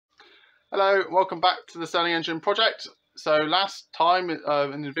Hello, welcome back to the Stirling engine project. So last time in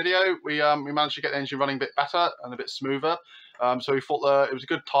the video we managed to get the engine running a bit better and a bit smoother. So we thought it was a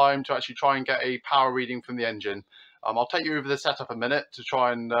good time to actually try and get a power reading from the engine. I'll take you over the setup a minute to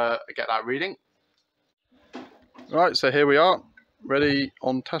try and get that reading. Right, so here we are, ready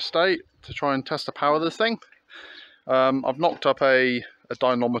on test day to try and test the power of this thing. I've knocked up a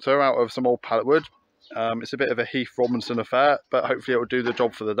dynameter out of some old pallet wood. It's a bit of a Heath Robinson affair, but hopefully it will do the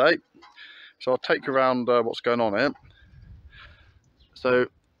job for the day. So I'll take you around what's going on here. So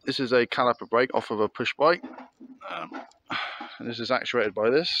this is a caliper brake off of a push bike. And this is actuated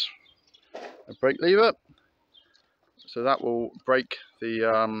by this, a brake lever. So that will brake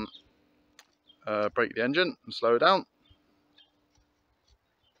the engine and slow it down.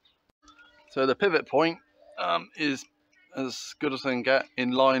 So the pivot point is as good as I can get, in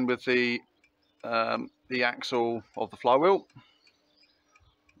line with the axle of the flywheel,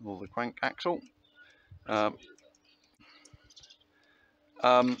 or the crank axle. And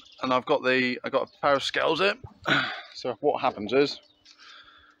I've got a pair of scales here. So what happens is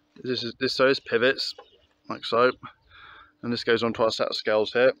this pivots like so, and this goes onto our set of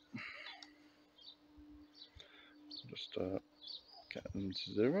scales here. Just get them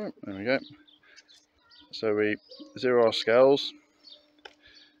to zero. There we go. So we zero our scales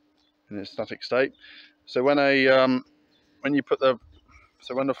in its static state. So when you put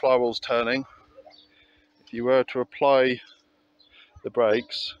when the flywheel's turning, if you were to apply the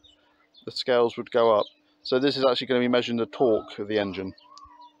brakes, the scales would go up. So this is actually going to be measuring the torque of the engine.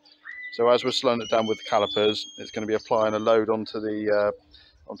 So as we're slowing it down with the calipers, it's going to be applying a load onto the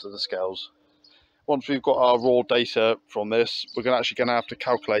scales. Once we've got our raw data from this, we're actually going to have to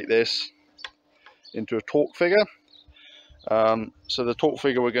calculate this into a torque figure. So the torque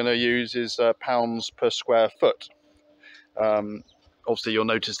figure we're going to use is pounds per square foot. Obviously you'll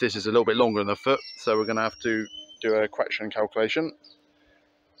notice this is a little bit longer than a foot, so we're going to have to do a correction calculation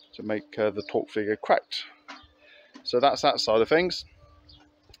to make the torque figure correct. So that's that side of things.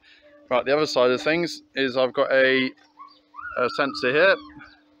 Right, the other side of things is I've got a sensor here.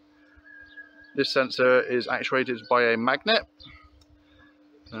 This sensor is actuated by a magnet,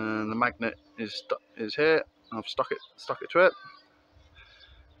 and the magnet is here. I've stuck it to it,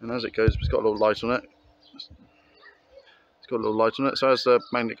 and as it goes, it's got a little light on it. It's got a little light on it, so as the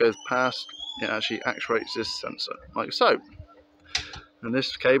magnet goes past, it actually actuates this sensor, like so. And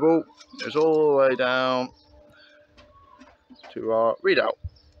this cable goes all the way down to our readout.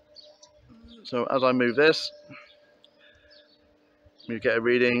 So as I move this, we get a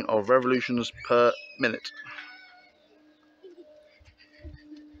reading of revolutions per minute.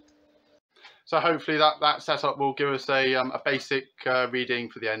 So hopefully that setup will give us a basic reading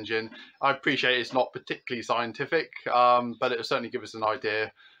for the engine. I appreciate it's not particularly scientific, but it will certainly give us an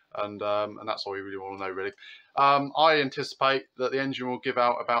idea, and that's all we really want to know, really. I anticipate that the engine will give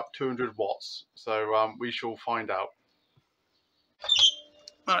out about 200 watts, so we shall find out.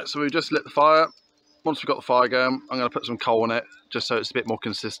 Alright, so we've just lit the fire. Once we've got the fire going, I'm going to put some coal in it, just so it's a bit more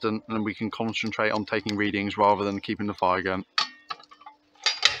consistent, and we can concentrate on taking readings rather than keeping the fire going.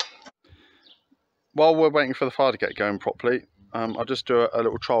 While we're waiting for the fire to get going properly, I'll just do a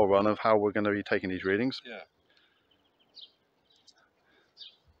little trial run of how we're going to be taking these readings. Yeah.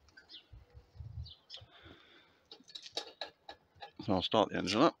 So I'll start the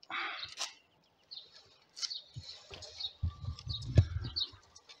engine up.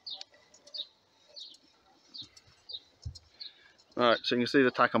 Alright, so you can see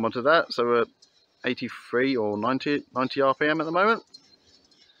the tack I'm onto that. So we're 83 or 90 RPM at the moment.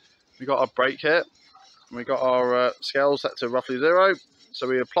 We've got our brake here. We've got our scales set to roughly zero. So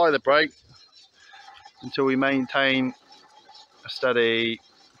we apply the brake until we maintain a steady,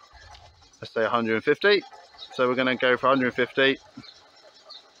 let's say 150. So we're going to go for 150.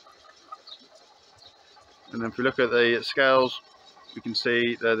 And then if we look at the scales, we can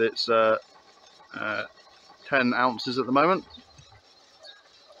see that it's 10 ounces at the moment.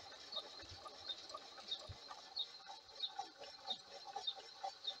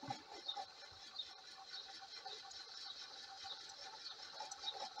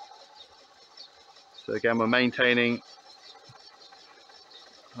 So again, we're maintaining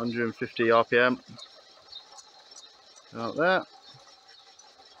 150 RPM out there.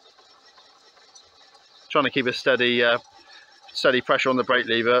 Trying to keep a steady pressure on the brake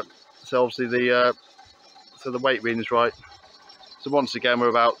lever. So obviously the weight reading is right. So once again, we're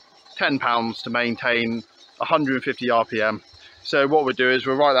about 10 pounds to maintain 150 RPM. So what we'll do is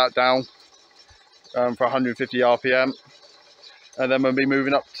we'll write that down for 150 RPM. And then we'll be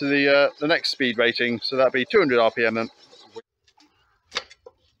moving up to the next speed rating, so that'll be 200 RPM then.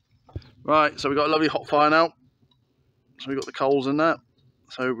 Right, so we've got a lovely hot fire now. So we've got the coals in there.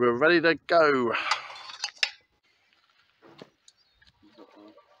 So we're ready to go.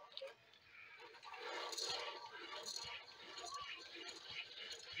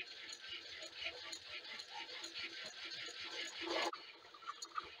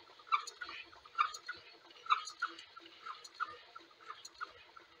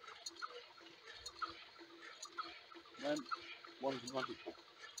 Then one's wonderful.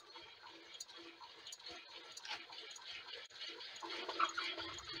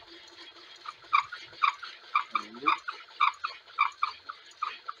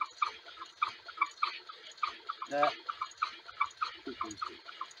 Yeah.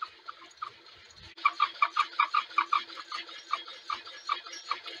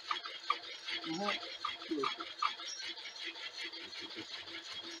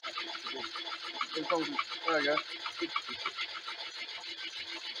 There you go.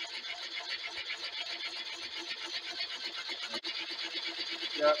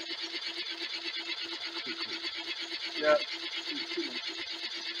 Yeah. Yeah.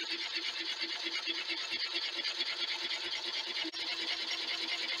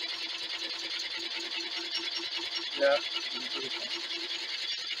 Yeah.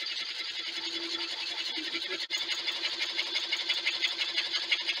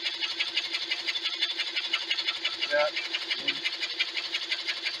 Yeah.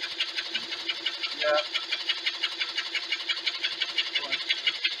 Yeah.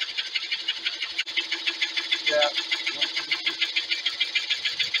 Yeah.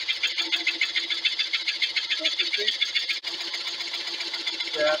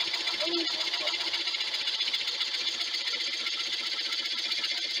 Yeah.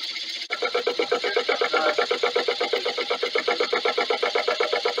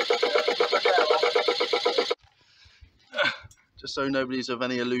 Just so nobody's of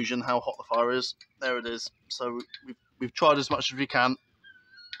any illusion how hot the fire is, there it is. So we've tried as much as we can.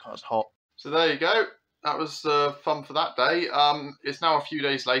 God, it's hot. So there you go. That was fun for that day. It's now a few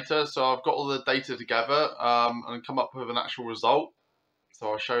days later, so I've got all the data together and come up with an actual result.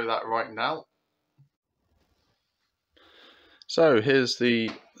 So I'll show you that right now. So here's the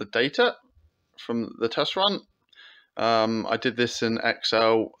data from the test run. I did this in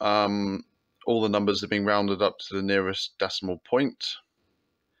Excel. All the numbers are being rounded up to the nearest decimal point.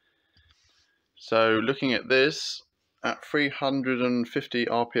 So looking at this, at 350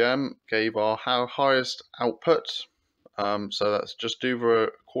 RPM gave our highest output. So that's just over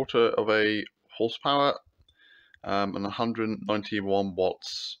a quarter of a horsepower and 191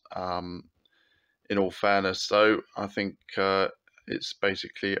 watts in all fairness. So I think it's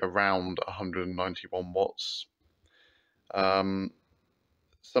basically around 191 watts.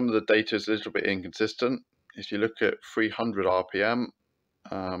 Some of the data is a little bit inconsistent. If you look at 300 RPM,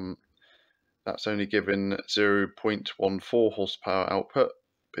 that's only given 0.14 horsepower output.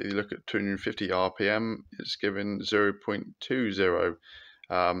 But if you look at 250 RPM, it's given 0.20.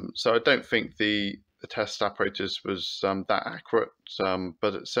 So I don't think the test apparatus was that accurate,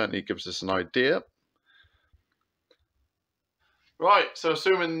 but it certainly gives us an idea. Right, so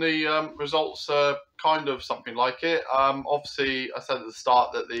assuming the results are kind of something like it, obviously I said at the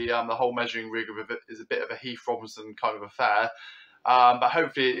start that the whole measuring rig is a bit of a Heath Robinson kind of affair, but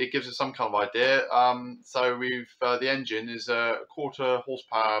hopefully it gives us some kind of idea. So the engine is a quarter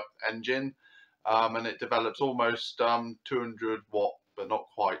horsepower engine, and it develops almost 200 watt, but not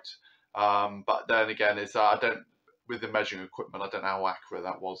quite. But then again, it's with the measuring equipment, I don't know how accurate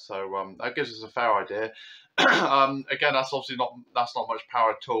that was. So that gives us a fair idea. Again, that's obviously not much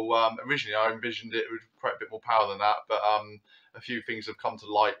power at all. Originally, I envisioned it would create a bit more power than that, but a few things have come to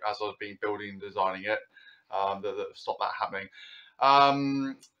light as I've been building and designing it that have stopped that happening. I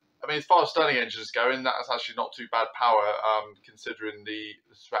mean, as far as Stirling engines going, that's actually not too bad power considering the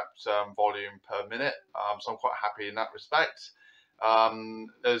swept volume per minute. So I'm quite happy in that respect.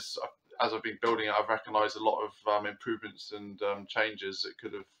 As I've been building it, I've recognised a lot of improvements and changes that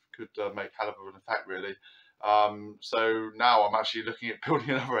could make hell of an effect, really. So now I'm actually looking at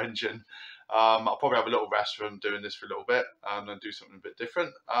building another engine. I'll probably have a little rest from doing this for a little bit and then do something a bit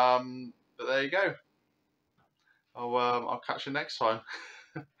different. But there you go. I'll catch you next time.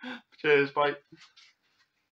 Cheers, bye.